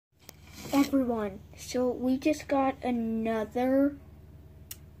everyone, so we just got another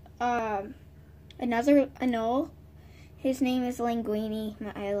anole. His name is Linguini.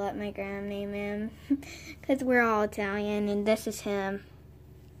 I let my grandma name him because we're all Italian, and this is him.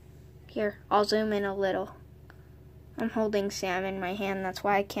 Here, I'll zoom in a little. I'm holding Sam in my hand, that's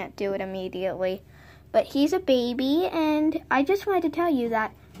why I can't do it immediately. But he's a baby, and I just wanted to tell you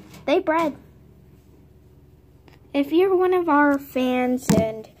that they bred. If you're one of our fans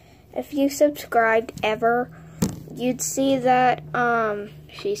and if you subscribed ever, you'd see that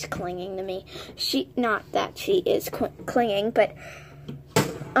she's clinging to me. Not that she is clinging, but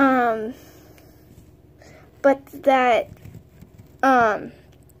that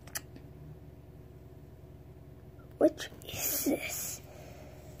which is this?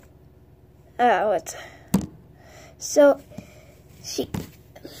 Oh, it's so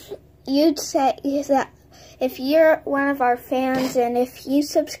you'd say that if you're one of our fans and if you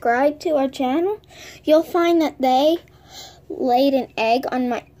subscribe to our channel, you'll find that they laid an egg on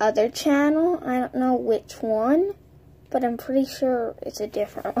my other channel. I don't know which one, but I'm pretty sure it's a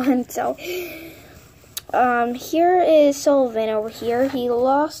different one. So, here is Sullivan over here. He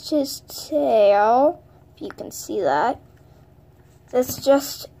lost his tail, if you can see that. It's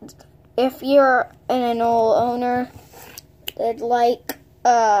just, if you're an anole owner,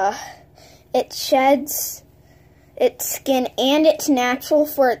 it sheds its skin, and it's natural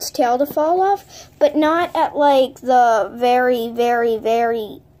for its tail to fall off, but not at like the very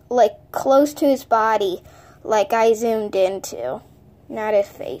like close to his body, like I zoomed into. Not his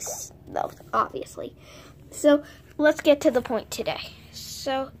face though, obviously. So let's get to the point today.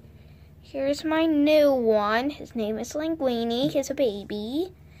 So here's my new one. His name is Linguini. He's a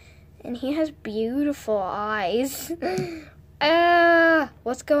baby, and he has beautiful eyes.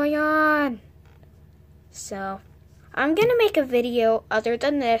 What's going on? So I'm gonna make a video other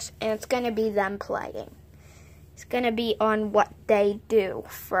than this, and it's gonna be them playing. It's gonna be on what they do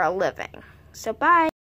for a living. So bye.